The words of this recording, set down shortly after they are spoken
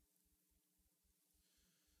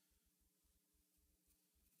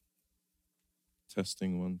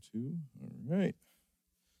Testing 1, 2. All right.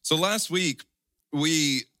 So last week,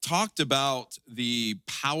 we talked about the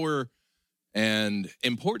power and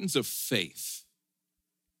importance of faith.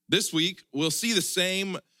 This week, we'll see the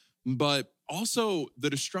same, but also the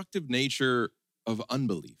destructive nature of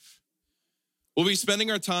unbelief. We'll be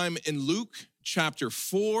spending our time in Luke chapter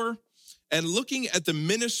 4 and looking at the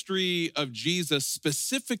ministry of Jesus,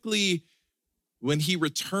 specifically when he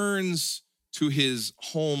returns to his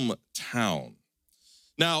hometown.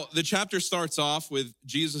 Now, the chapter starts off with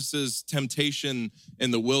Jesus' temptation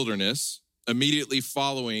in the wilderness, immediately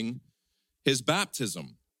following his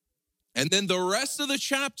baptism. And then the rest of the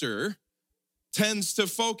chapter tends to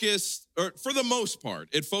focus, or for the most part,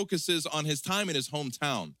 it focuses on his time in his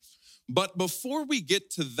hometown. But before we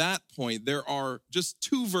get to that point, there are just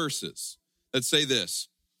 2 verses that say this.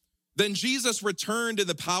 Then Jesus returned in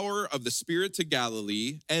the power of the Spirit to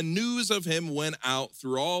Galilee, and news of him went out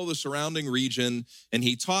through all the surrounding region, and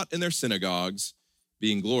he taught in their synagogues,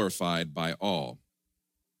 being glorified by all.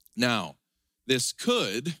 Now, this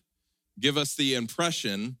could give us the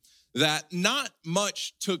impression that not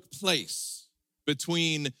much took place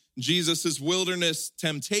between Jesus' wilderness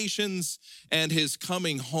temptations and his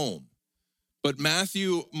coming home. But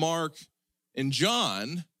Matthew, Mark, and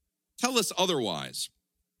John tell us otherwise.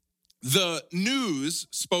 The news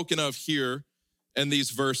spoken of here in these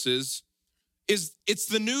verses it's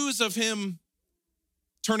the news of him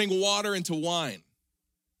turning water into wine,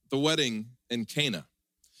 the wedding in Cana,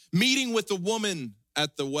 meeting with the woman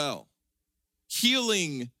at the well,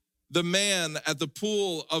 healing the man at the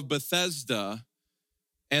pool of Bethesda,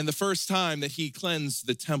 and the first time that he cleansed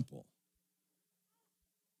the temple.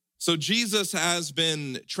 So Jesus has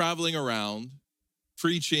been traveling around,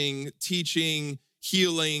 preaching, teaching,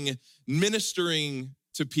 healing, ministering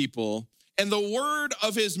to people, and the word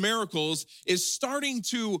of his miracles is starting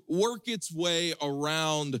to work its way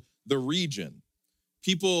around the region.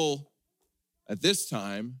 People at this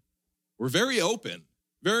time were very open,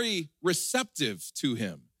 very receptive to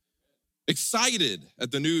him, excited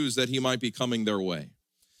at the news that he might be coming their way.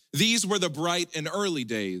 These were the bright and early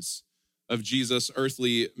days of Jesus'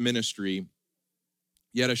 earthly ministry,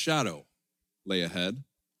 yet a shadow lay ahead.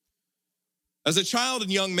 As a child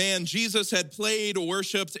and young man, Jesus had played,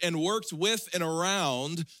 worshiped, and worked with and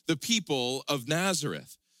around the people of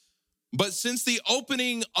Nazareth. But since the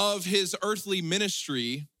opening of his earthly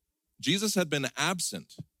ministry, Jesus had been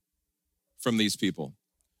absent from these people.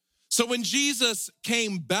 So when Jesus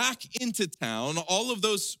came back into town, all of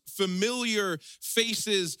those familiar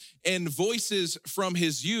faces and voices from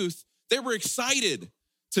his youth, they were excited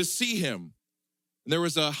to see him. And there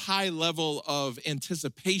was a high level of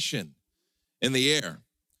anticipation in the air.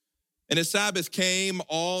 And as Sabbath came,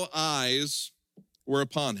 all eyes were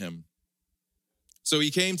upon him. So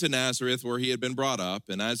he came to Nazareth where he had been brought up,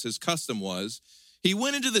 and as his custom was, he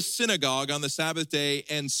went into the synagogue on the Sabbath day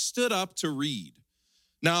and stood up to read.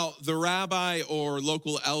 Now, the rabbi or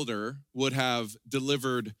local elder would have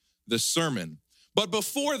delivered the sermon. But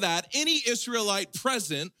before that, any Israelite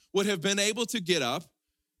present would have been able to get up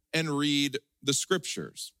and read the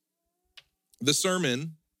scriptures. The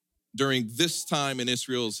sermon during this time in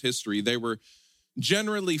Israel's history, they were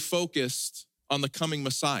generally focused on the coming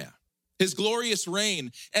Messiah, his glorious reign,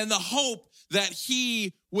 and the hope that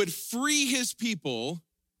he would free his people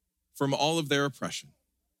from all of their oppression.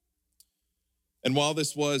 And while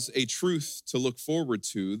this was a truth to look forward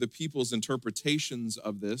to, the people's interpretations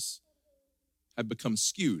of this had become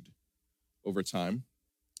skewed over time.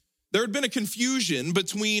 There had been a confusion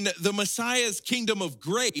between the Messiah's kingdom of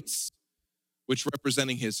grace, which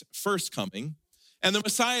representing his first coming, and the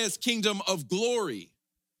Messiah's kingdom of glory,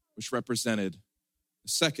 which represented the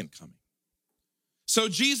second coming. So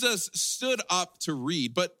Jesus stood up to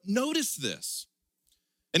read, but notice this.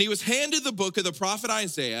 And he was handed the book of the prophet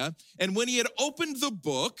Isaiah, and when he had opened the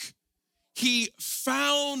book, he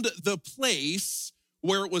found the place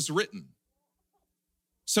where it was written.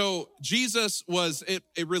 So Jesus was, it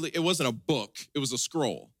wasn't a book, it was a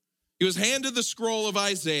scroll. He was handed the scroll of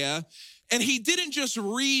Isaiah, and he didn't just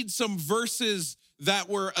read some verses that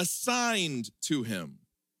were assigned to him.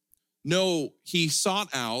 No, he sought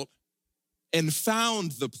out and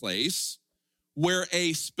found the place where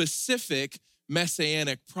a specific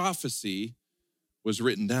messianic prophecy was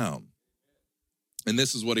written down. And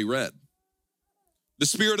this is what he read. The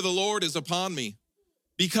Spirit of the Lord is upon me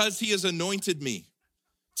because he has anointed me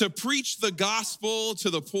to preach the gospel to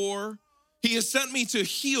the poor. He has sent me to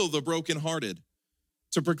heal the brokenhearted,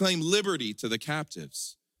 to proclaim liberty to the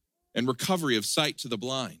captives and recovery of sight to the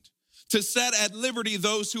blind, to set at liberty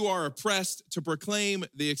those who are oppressed, to proclaim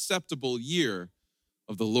the acceptable year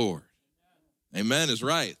of the Lord. Amen is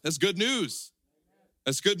right. That's good news.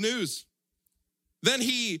 That's good news. Then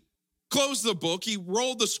he closed the book, he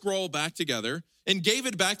rolled the scroll back together and gave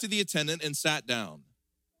it back to the attendant and sat down.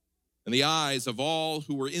 And the eyes of all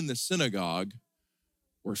who were in the synagogue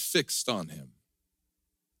were fixed on him.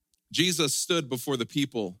 Jesus stood before the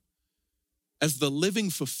people as the living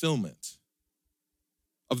fulfillment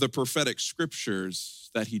of the prophetic scriptures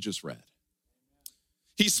that he just read.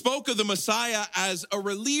 He spoke of the Messiah as a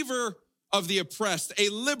reliever of the oppressed, a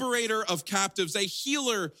liberator of captives, a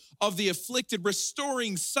healer of the afflicted,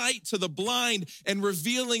 restoring sight to the blind and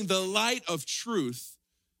revealing the light of truth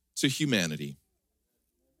to humanity.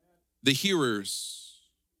 The hearers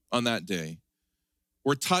on that day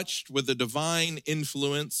were touched with a divine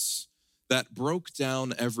influence that broke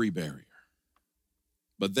down every barrier.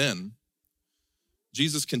 But then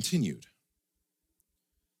Jesus continued.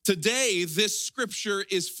 Today, this scripture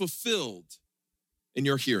is fulfilled in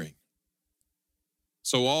your hearing.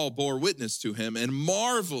 So all bore witness to him and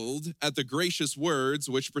marveled at the gracious words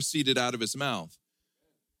which proceeded out of his mouth.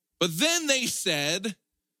 But then they said,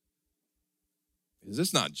 is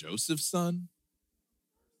this not Joseph's son?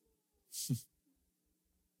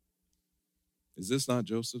 Is this not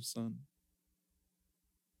Joseph's son?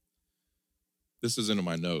 This isn't in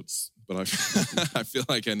my notes, but I feel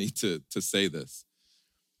like I need to say this.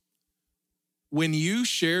 When you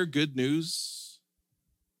share good news,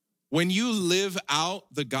 when you live out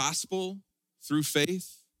the gospel through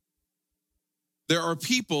faith, there are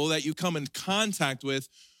people that you come in contact with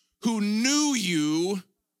who knew you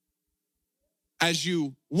as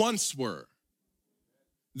you once were.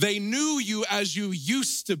 They knew you as you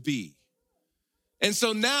used to be. And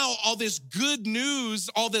so now all this good news,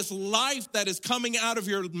 all this life that is coming out of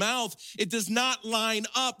your mouth, it does not line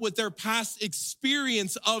up with their past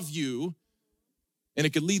experience of you. And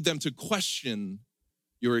it could lead them to question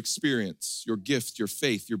your experience, your gift, your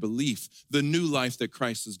faith, your belief, the new life that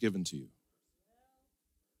Christ has given to you.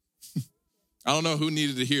 I don't know who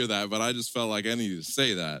needed to hear that, but I just felt like I needed to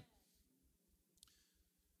say that.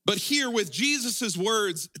 But here with Jesus'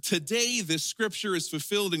 words, today this scripture is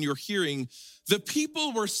fulfilled in your hearing, the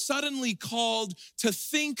people were suddenly called to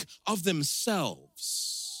think of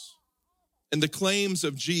themselves and the claims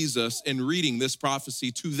of Jesus in reading this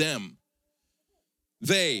prophecy to them.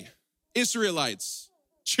 They, Israelites,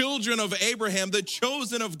 children of Abraham, the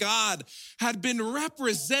chosen of God, had been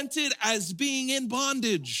represented as being in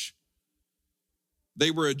bondage. They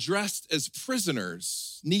were addressed as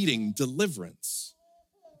prisoners needing deliverance.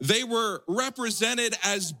 They were represented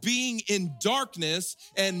as being in darkness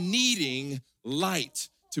and needing light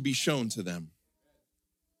to be shown to them.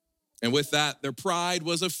 And with that, their pride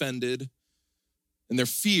was offended and their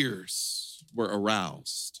fears were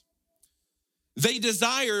aroused. They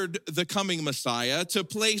desired the coming Messiah to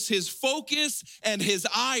place his focus and his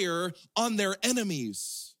ire on their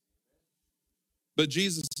enemies. But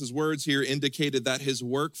Jesus' words here indicated that his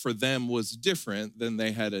work for them was different than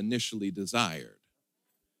they had initially desired.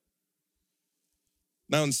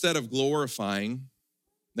 Now, instead of glorifying,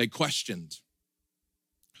 they questioned,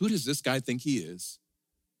 who does this guy think he is?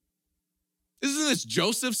 Isn't this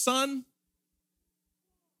Joseph's son?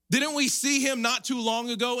 Didn't we see him not too long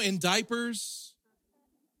ago in diapers?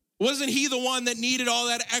 Wasn't he the one that needed all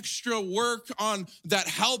that extra work on that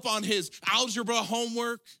help on his algebra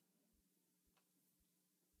homework?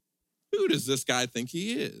 Who does this guy think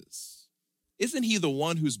he is? Isn't he the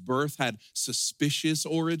one whose birth had suspicious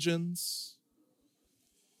origins?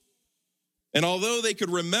 And although they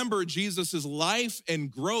could remember Jesus' life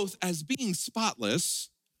and growth as being spotless,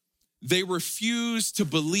 they refused to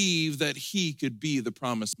believe that he could be the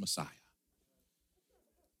promised Messiah.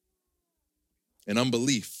 And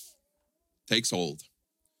unbelief takes hold.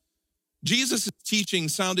 Jesus' teaching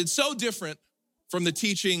sounded so different from the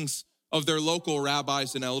teachings of their local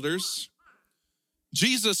rabbis and elders.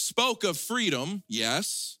 Jesus spoke of freedom,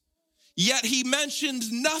 yes, yet he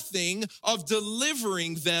mentioned nothing of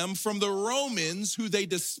delivering them from the Romans who they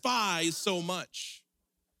despise so much.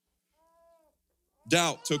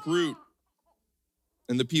 Doubt took root,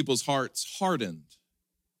 and the people's hearts hardened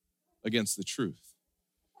against the truth.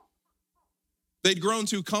 They'd grown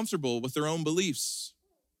too comfortable with their own beliefs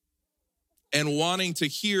and wanting to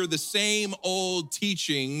hear the same old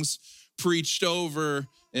teachings preached over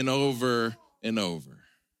and over and over.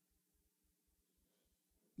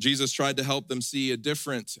 Jesus tried to help them see a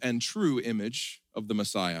different and true image of the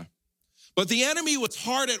Messiah. But the enemy was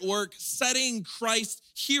hard at work setting Christ's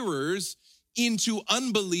hearers into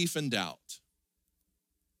unbelief and doubt.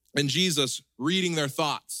 And Jesus, reading their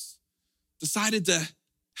thoughts, decided to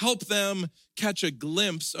help them catch a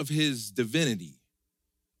glimpse of his divinity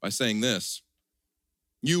by saying this,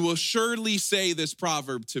 You will surely say this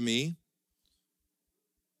proverb to me,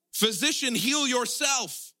 physician, heal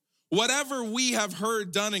yourself. Whatever we have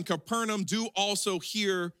heard done in Capernaum, do also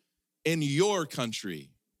here in your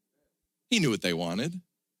country. He knew what they wanted.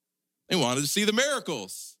 They wanted to see the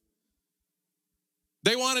miracles.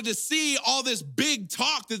 They wanted to see all this big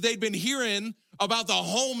talk that they'd been hearing about the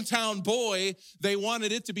hometown boy. They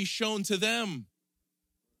wanted it to be shown to them.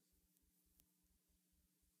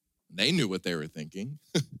 They knew what they were thinking.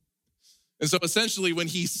 And so essentially when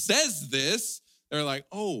he says this, they're like,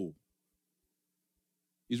 oh,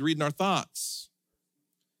 he's reading our thoughts.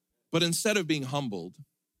 But instead of being humbled,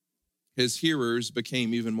 his hearers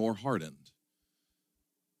became even more hardened.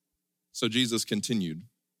 So Jesus continued,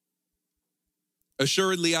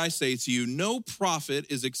 assuredly, I say to you, no prophet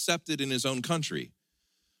is accepted in his own country.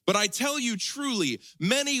 But I tell you truly,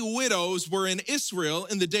 many widows were in Israel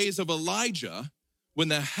in the days of Elijah, when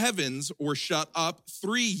the heavens were shut up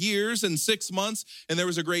 3 years and 6 months, and there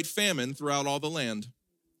was a great famine throughout all the land.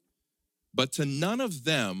 But to none of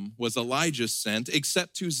them was Elijah sent,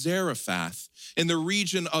 except to Zarephath in the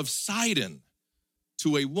region of Sidon,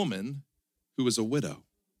 to a woman who was a widow.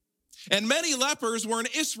 And many lepers were in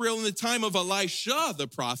Israel in the time of Elisha the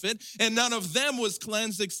prophet, and none of them was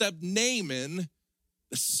cleansed except Naaman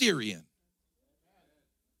the Syrian.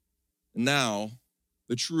 And now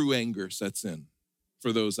the true anger sets in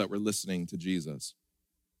for those that were listening to Jesus.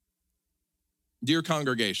 Dear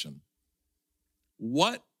congregation,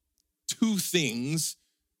 what two things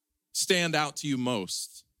stand out to you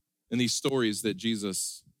most in these stories that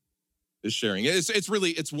Jesus is sharing?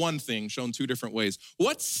 It's one thing shown two different ways.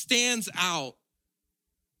 What stands out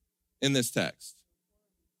in this text?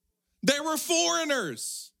 There were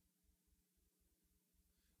foreigners.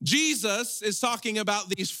 Jesus is talking about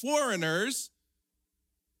these foreigners,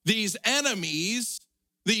 these enemies,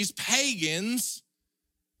 these pagans,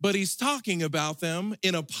 but he's talking about them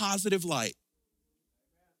in a positive light.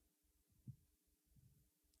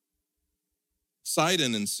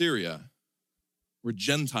 Sidon and Syria were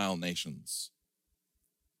Gentile nations.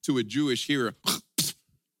 To a Jewish hearer,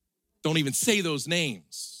 don't even say those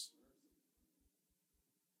names.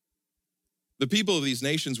 The people of these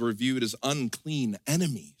nations were viewed as unclean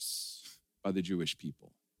enemies by the Jewish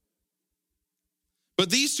people. But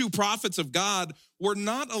these two prophets of God were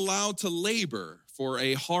not allowed to labor for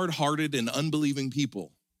a hard-hearted and unbelieving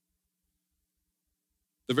people.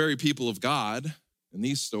 The very people of God in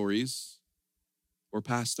these stories were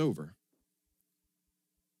passed over.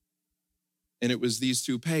 And it was these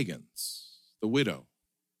two pagans, the widow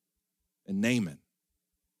and Naaman,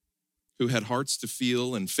 who had hearts to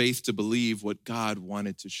feel and faith to believe what God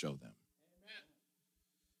wanted to show them. Amen.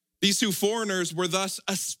 These two foreigners were thus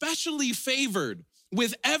especially favored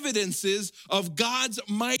with evidences of God's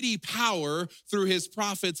mighty power through his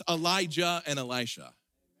prophets Elijah and Elisha.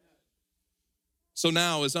 So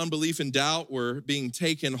now, as unbelief and doubt were being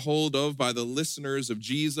taken hold of by the listeners of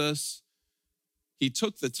Jesus, he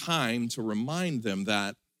took the time to remind them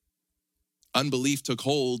that unbelief took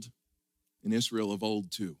hold in Israel of old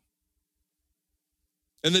too.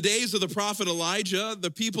 In the days of the prophet Elijah,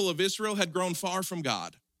 the people of Israel had grown far from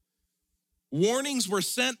God. Warnings were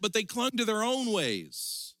sent, but they clung to their own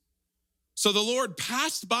ways. So the Lord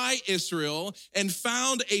passed by Israel and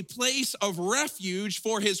found a place of refuge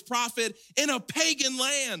for his prophet in a pagan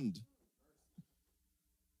land.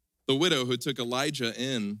 The widow who took Elijah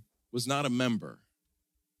in was not a member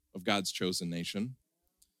of God's chosen nation,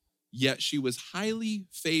 yet she was highly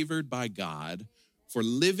favored by God for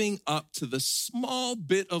living up to the small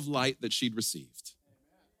bit of light that she'd received.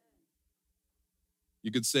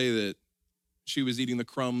 You could say that she was eating the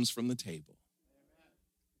crumbs from the table.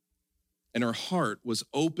 And her heart was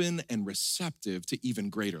open and receptive to even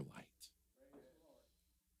greater light.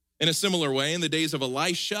 In a similar way, in the days of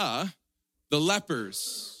Elisha, the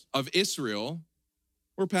lepers of Israel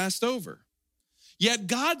were passed over. Yet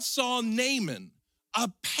God saw Naaman, a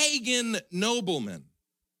pagan nobleman,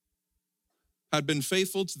 had been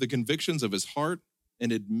faithful to the convictions of his heart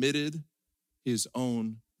and admitted his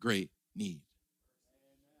own great need.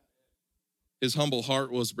 His humble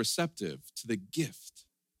heart was receptive to the gift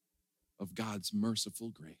of God's merciful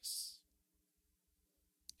grace.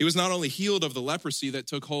 He was not only healed of the leprosy that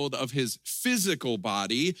took hold of his physical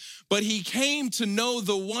body, but he came to know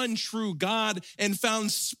the one true God and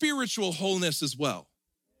found spiritual wholeness as well.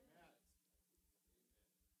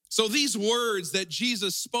 So these words that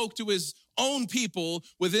Jesus spoke to his own people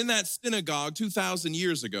within that synagogue 2,000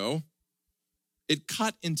 years ago, it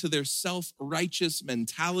cut into their self-righteous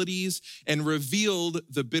mentalities and revealed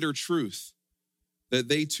the bitter truth that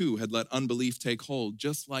they too had let unbelief take hold,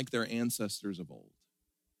 just like their ancestors of old.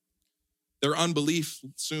 Their unbelief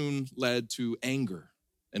soon led to anger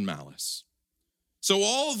and malice. So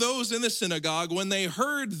all those in the synagogue, when they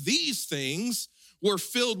heard these things, were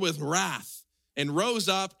filled with wrath and rose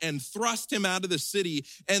up and thrust him out of the city.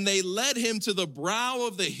 And they led him to the brow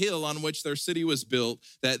of the hill on which their city was built,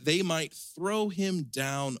 that they might throw him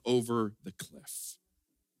down over the cliff.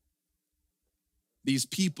 These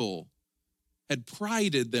people had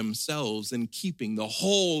prided themselves in keeping the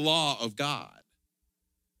whole law of God.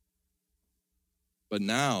 But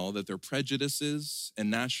now that their prejudices and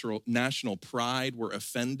national pride were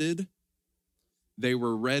offended, they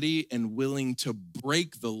were ready and willing to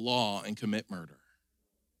break the law and commit murder.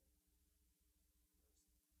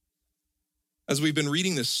 As we've been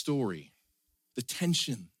reading this story, the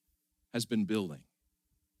tension has been building.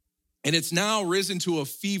 And it's now risen to a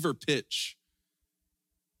fever pitch.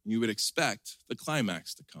 You would expect the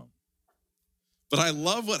climax to come. But I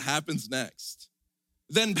love what happens next.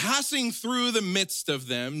 Then passing through the midst of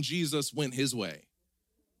them, Jesus went his way.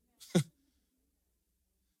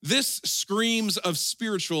 This screams of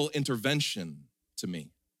spiritual intervention to me.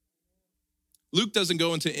 Luke doesn't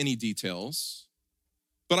go into any details,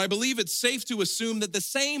 but I believe it's safe to assume that the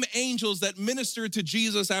same angels that ministered to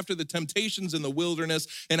Jesus after the temptations in the wilderness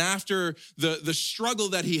and after the struggle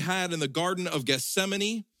that he had in the Garden of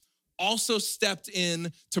Gethsemane also stepped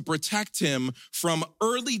in to protect him from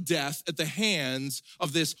early death at the hands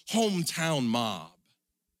of this hometown mob.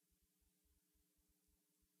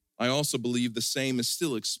 I also believe the same is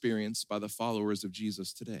still experienced by the followers of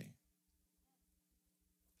Jesus today.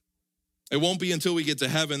 It won't be until we get to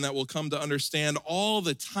heaven that we'll come to understand all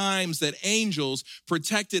the times that angels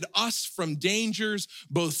protected us from dangers,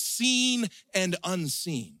 both seen and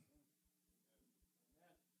unseen.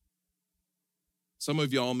 Some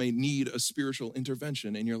of y'all may need a spiritual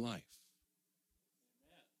intervention in your life.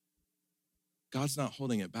 God's not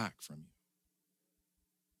holding it back from you.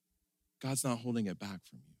 God's not holding it back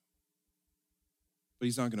from you. But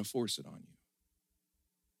he's not going to force it on you.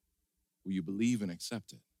 Will you believe and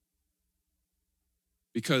accept it?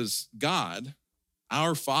 Because God,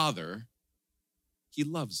 our Father, he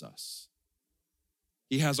loves us.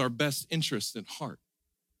 He has our best interest at heart.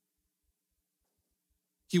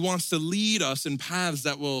 He wants to lead us in paths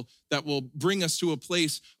that will bring us to a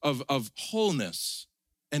place of wholeness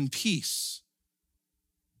and peace,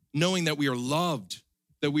 knowing that we are loved,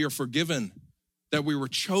 that we are forgiven, that we were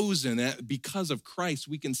chosen. That because of Christ,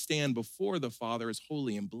 we can stand before the Father as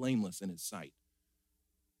holy and blameless in his sight.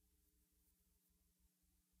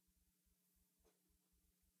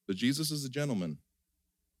 But Jesus is a gentleman.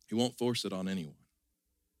 He won't force it on anyone.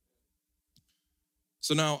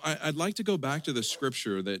 So now I'd like to go back to the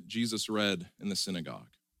scripture that Jesus read in the synagogue.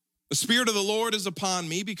 The Spirit of the Lord is upon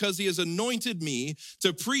me because he has anointed me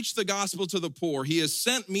to preach the gospel to the poor. He has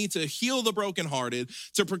sent me to heal the brokenhearted,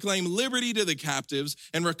 to proclaim liberty to the captives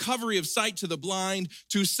and recovery of sight to the blind,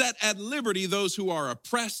 to set at liberty those who are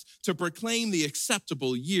oppressed, to proclaim the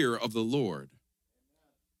acceptable year of the Lord.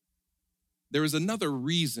 There is another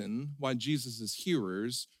reason why Jesus'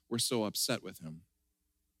 hearers were so upset with him.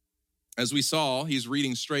 As we saw, he's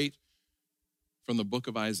reading straight from the book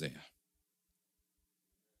of Isaiah.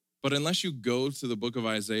 But unless you go to the book of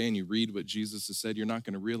Isaiah and you read what Jesus has said, you're not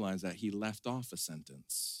going to realize that he left off a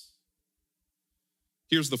sentence.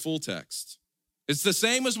 Here's the full text. It's the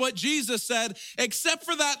same as what Jesus said, except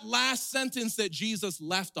for that last sentence that Jesus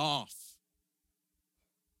left off.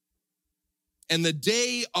 And the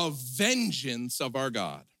day of vengeance of our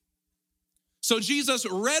God. So Jesus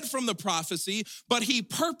read from the prophecy, but he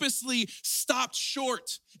purposely stopped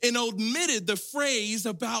short and omitted the phrase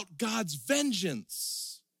about God's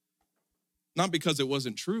vengeance. Not because it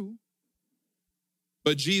wasn't true,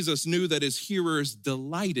 but Jesus knew that his hearers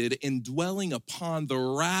delighted in dwelling upon the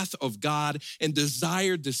wrath of God and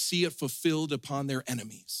desired to see it fulfilled upon their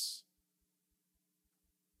enemies.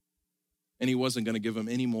 And he wasn't going to give them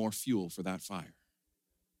any more fuel for that fire.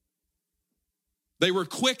 They were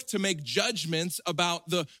quick to make judgments about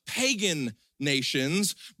the pagan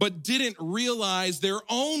nations, but didn't realize their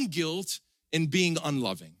own guilt in being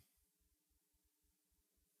unloving.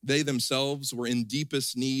 They themselves were in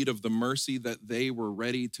deepest need of the mercy that they were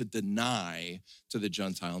ready to deny to the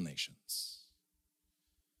Gentile nations.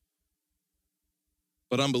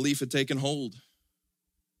 But unbelief had taken hold,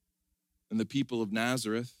 and the people of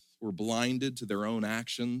Nazareth were blinded to their own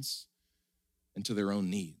actions and to their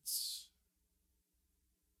own needs.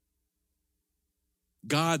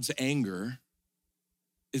 God's anger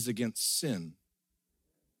is against sin,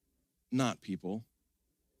 not people.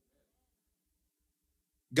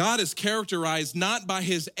 God is characterized not by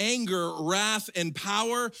his anger, wrath, and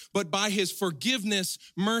power, but by his forgiveness,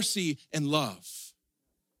 mercy, and love.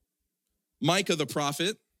 Micah the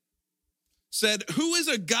prophet said, "Who is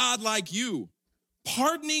a God like you,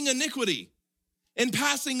 pardoning iniquity and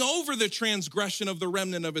passing over the transgression of the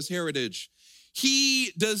remnant of his heritage?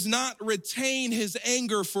 He does not retain his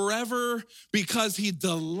anger forever because he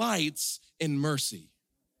delights in mercy."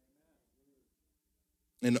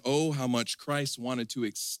 And oh, how much Christ wanted to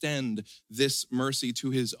extend this mercy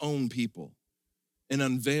to his own people and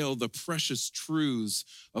unveil the precious truths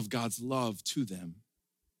of God's love to them.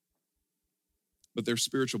 But their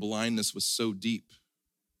spiritual blindness was so deep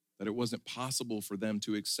that it wasn't possible for them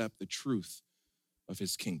to accept the truth of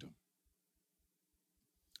his kingdom.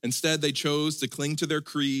 Instead, they chose to cling to their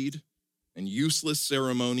creed and useless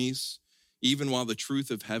ceremonies, even while the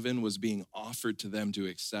truth of heaven was being offered to them to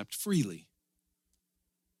accept freely.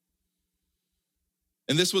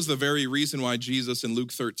 And this was the very reason why Jesus in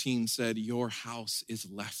Luke 13 said, "Your house is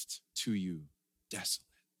left to you desolate."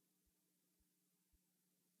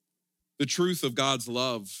 The truth of God's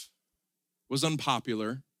love was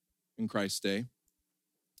unpopular in Christ's day,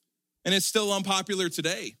 and it's still unpopular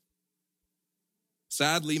today.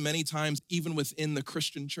 Sadly, many times, even within the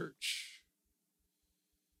Christian church.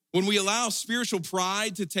 When we allow spiritual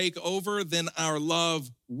pride to take over, then our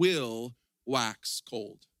love will wax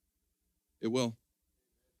cold. It will.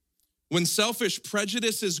 When selfish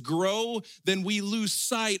prejudices grow, then we lose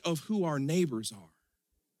sight of who our neighbors are.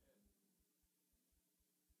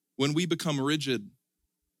 When we become rigid,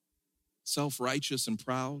 self-righteous, and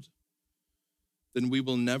proud, then we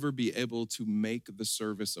will never be able to make the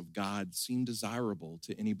service of God seem desirable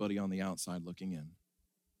to anybody on the outside looking in.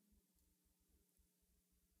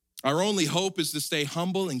 Our only hope is to stay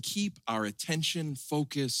humble and keep our attention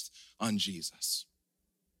focused on Jesus.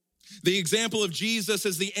 The example of Jesus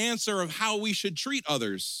is the answer of how we should treat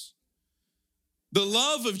others. The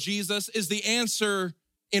love of Jesus is the answer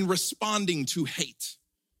in responding to hate.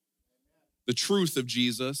 The truth of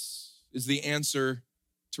Jesus is the answer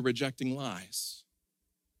to rejecting lies.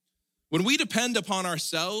 When we depend upon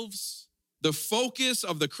ourselves, the focus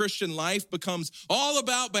of the Christian life becomes all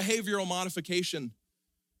about behavioral modification.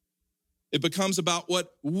 It becomes about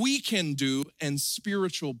what we can do, and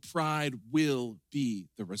spiritual pride will be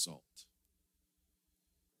the result.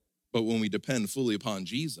 But when we depend fully upon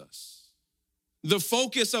Jesus, the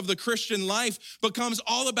focus of the Christian life becomes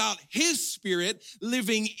all about his Spirit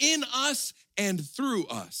living in us and through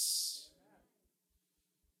us.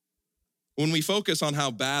 When we focus on how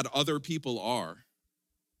bad other people are,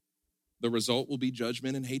 the result will be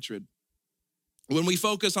judgment and hatred. When we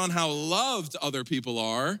focus on how loved other people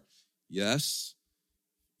are, yes,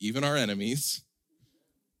 even our enemies,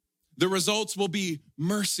 the results will be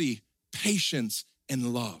mercy, patience,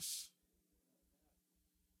 and love.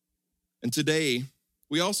 And today,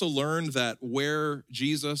 we also learned that where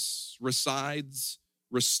Jesus resides,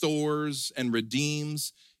 restores, and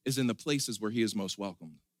redeems is in the places where he is most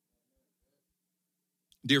welcomed.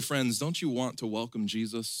 Dear friends, don't you want to welcome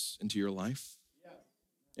Jesus into your life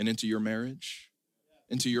and into your marriage,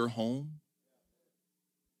 into your home?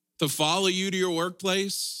 To follow you to your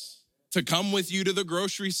workplace, to come with you to the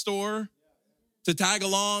grocery store, to tag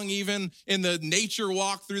along even in the nature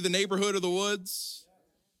walk through the neighborhood or the woods.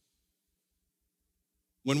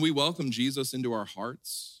 When we welcome Jesus into our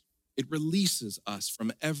hearts, it releases us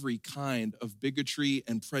from every kind of bigotry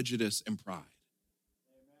and prejudice and pride.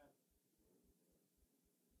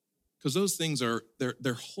 Because those things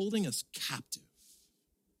they're holding us captive.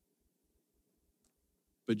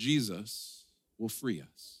 But Jesus will free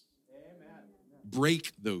us.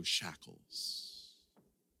 Break those shackles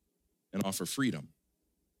and offer freedom.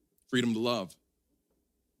 Freedom to love.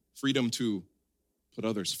 Freedom to put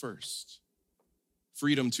others first.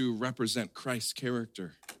 Freedom to represent Christ's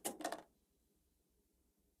character.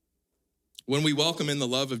 When we welcome in the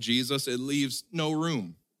love of Jesus, it leaves no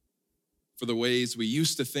room for the ways we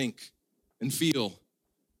used to think and feel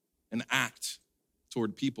and act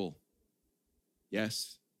toward people.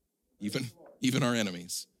 Yes, even our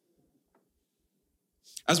enemies.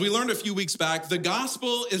 As we learned a few weeks back, the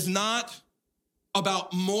gospel is not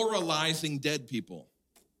about moralizing dead people.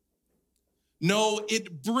 No,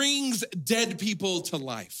 it brings dead people to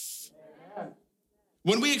life.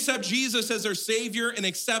 When we accept Jesus as our Savior and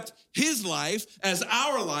accept his life as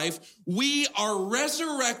our life, we are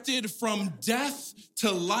resurrected from death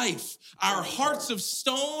to life. Our hearts of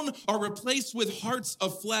stone are replaced with hearts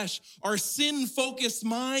of flesh. Our sin-focused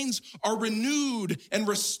minds are renewed and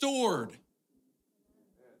restored.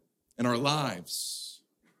 And our lives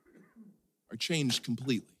are changed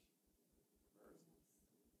completely.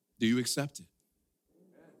 Do you accept it?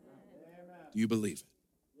 Do you believe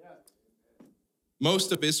it?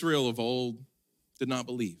 Most of Israel of old did not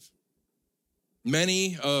believe.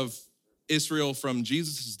 Many of Israel from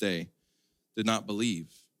Jesus' day did not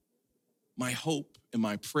believe. My hope and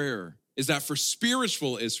my prayer is that for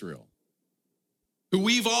spiritual Israel, who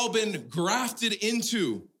we've all been grafted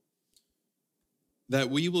into, that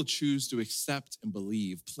we will choose to accept and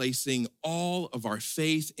believe, placing all of our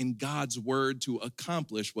faith in God's word to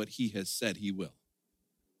accomplish what he has said he will.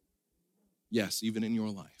 Yes, even in your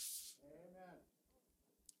life. Amen.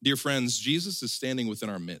 Dear friends, Jesus is standing within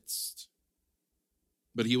our midst,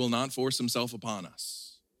 but he will not force himself upon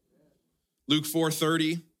us. Luke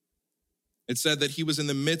 4:30, it said that he was in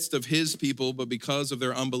the midst of his people, but because of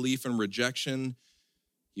their unbelief and rejection,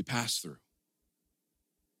 he passed through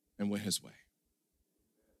and went his way.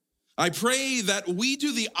 I pray that we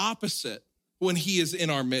do the opposite when he is in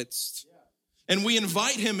our midst. And we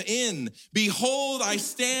invite him in. Behold, I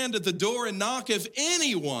stand at the door and knock. If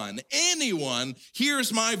anyone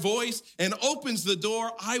hears my voice and opens the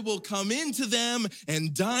door, I will come into them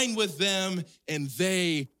and dine with them, and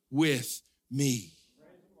they with me.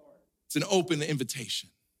 It's an open invitation.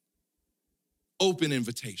 Open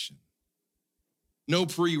invitation. No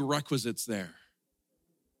prerequisites there.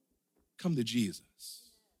 Come to Jesus.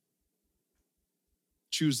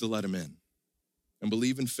 Choose to let him in and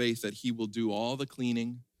believe in faith that he will do all the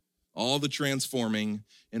cleaning, all the transforming,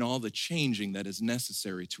 and all the changing that is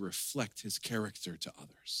necessary to reflect his character to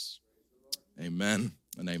others. Amen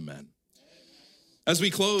and amen. As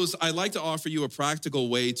we close, I'd like to offer you a practical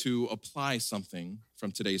way to apply something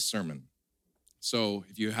from today's sermon. So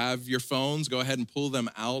if you have your phones, go ahead and pull them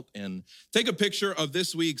out and take a picture of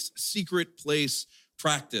this week's secret place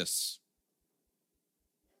practice.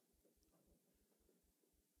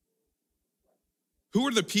 Who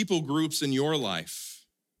are the people groups in your life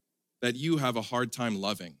that you have a hard time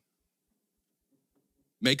loving?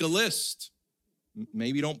 Make a list.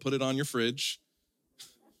 Maybe don't put it on your fridge.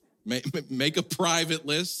 Make a private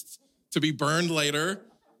list to be burned later.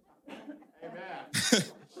 Amen.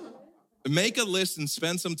 Make a list and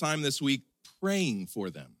spend some time this week praying for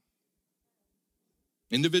them.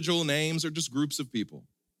 Individual names or just groups of people.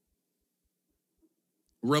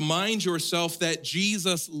 Remind yourself that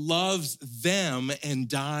Jesus loves them and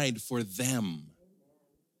died for them.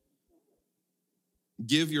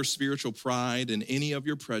 Give your spiritual pride and any of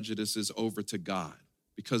your prejudices over to God,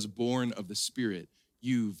 because born of the Spirit,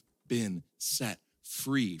 you've been set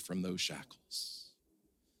free from those shackles.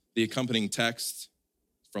 The accompanying text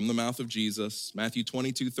from the mouth of Jesus, Matthew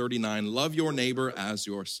 22:39, love your neighbor as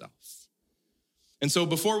yourself. And so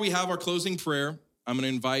before we have our closing prayer, I'm going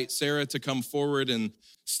to invite Sarah to come forward and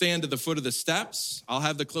stand at the foot of the steps. I'll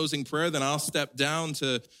have the closing prayer, then I'll step down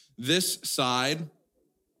to this side.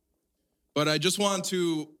 But I just want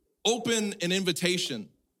to open an invitation,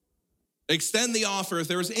 extend the offer. If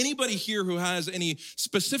there is anybody here who has any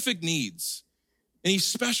specific needs, any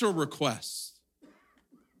special requests,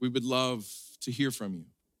 we would love to hear from you,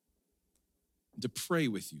 to pray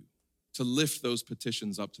with you, to lift those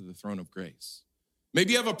petitions up to the throne of grace.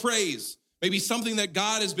 Maybe you have a praise. Maybe something that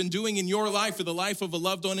God has been doing in your life or the life of a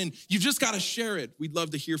loved one, and you've just got to share it. We'd love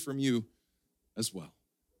to hear from you as well.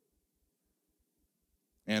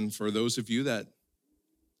 And for those of you that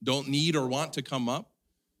don't need or want to come up,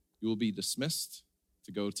 you will be dismissed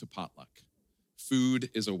to go to potluck. Food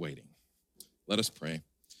is awaiting. Let us pray.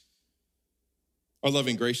 Our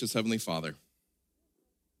loving, gracious Heavenly Father,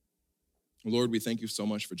 Lord, we thank you so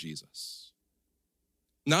much for Jesus.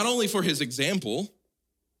 Not only for his example,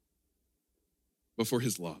 but for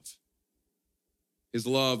his love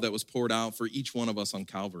that was poured out for each one of us on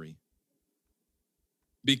Calvary.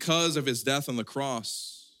 Because of his death on the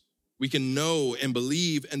cross, we can know and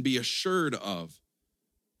believe and be assured of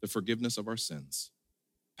the forgiveness of our sins,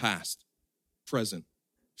 past, present,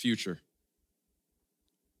 future.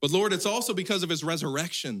 But Lord, it's also because of his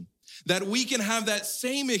resurrection that we can have that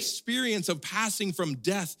same experience of passing from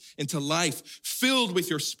death into life, filled with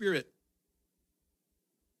your Spirit.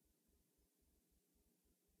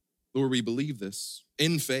 Lord, we believe this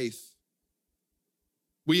in faith.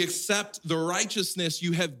 We accept the righteousness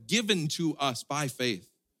you have given to us by faith.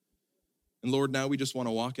 And Lord, now we just want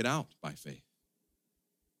to walk it out by faith.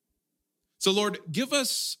 So Lord, give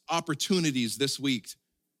us opportunities this week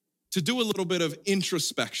to do a little bit of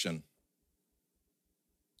introspection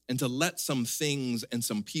and to let some things and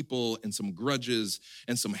some people and some grudges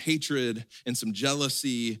and some hatred and some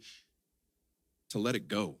jealousy, to let it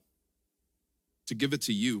go, to give it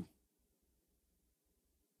to you.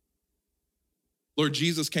 Lord,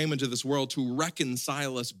 Jesus came into this world to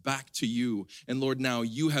reconcile us back to you. And Lord, now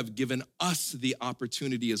you have given us the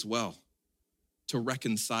opportunity as well to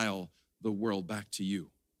reconcile the world back to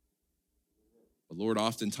you. But Lord,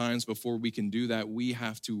 oftentimes before we can do that, we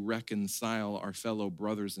have to reconcile our fellow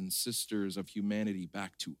brothers and sisters of humanity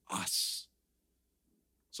back to us.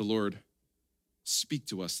 So Lord, speak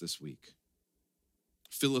to us this week.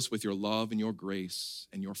 Fill us with your love and your grace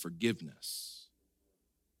and your forgiveness,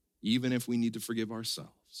 even if we need to forgive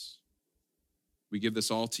ourselves. We give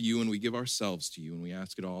this all to you and we give ourselves to you, and we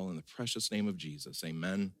ask it all in the precious name of Jesus.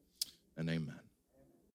 Amen and amen.